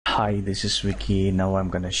Hi, this is Vicky. Now I'm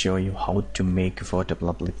going to show you how to make affordable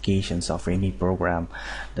applications of any program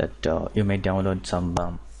that you may download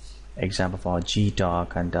some example for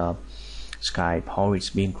Gtalk and Skype, how it's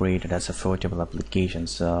being created as affordable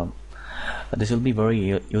applications. This will be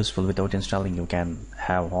very useful. Without installing, you can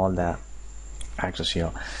have all the access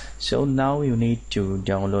here. So now you need to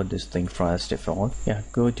download this thing first of all.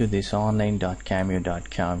 Go to this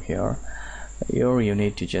online.cameo.com here. Here you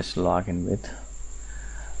need to just log in with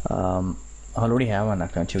already have an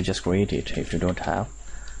account, you just create it if you don't have.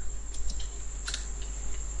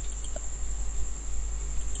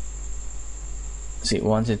 See,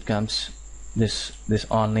 once it comes this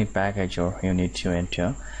online package, or you need to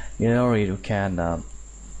enter, you can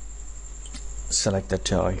select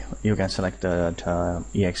that you can select the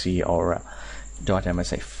exe or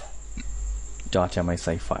 .msi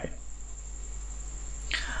file.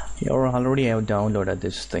 You already have downloaded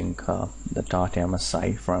this thing, the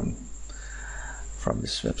 .msi from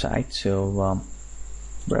this website. So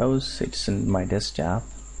browse. It's in my desktop.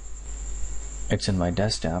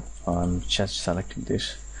 I'm just selecting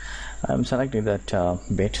this. I'm selecting that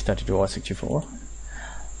bit 32 or 64,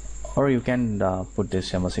 or you can put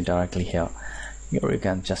this MSC directly here. Or you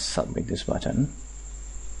can just submit this button.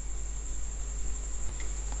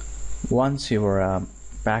 Once your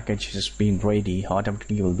package has been ready,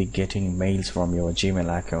 automatically you will be getting mails from your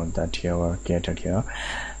Gmail account that you are created here.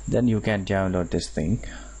 Then you can download this thing.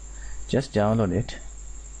 Just download it.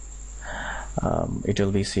 It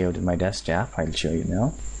will be saved in my desktop. I'll show you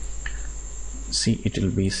now. See, it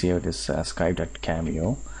will be saved as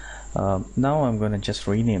skype.cameo. Now I'm gonna just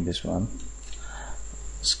rename this one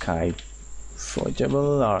Skype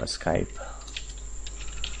Affordable or Skype.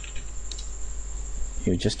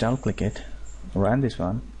 You just double click it, run this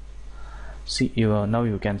one. See, now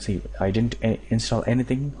you can see I didn't install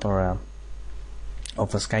anything for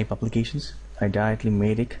of the Skype applications. I directly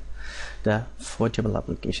made it the affordable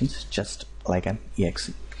applications just like an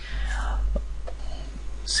exe.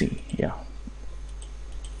 See,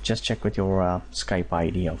 just check with your Skype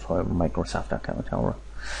ID of Microsoft account or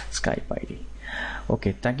Skype ID.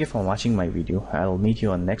 Okay, thank you for watching my video. I'll meet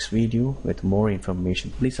you on next video with more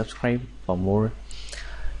information. Please subscribe for more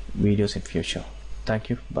videos in future. Thank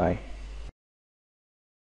you. Bye.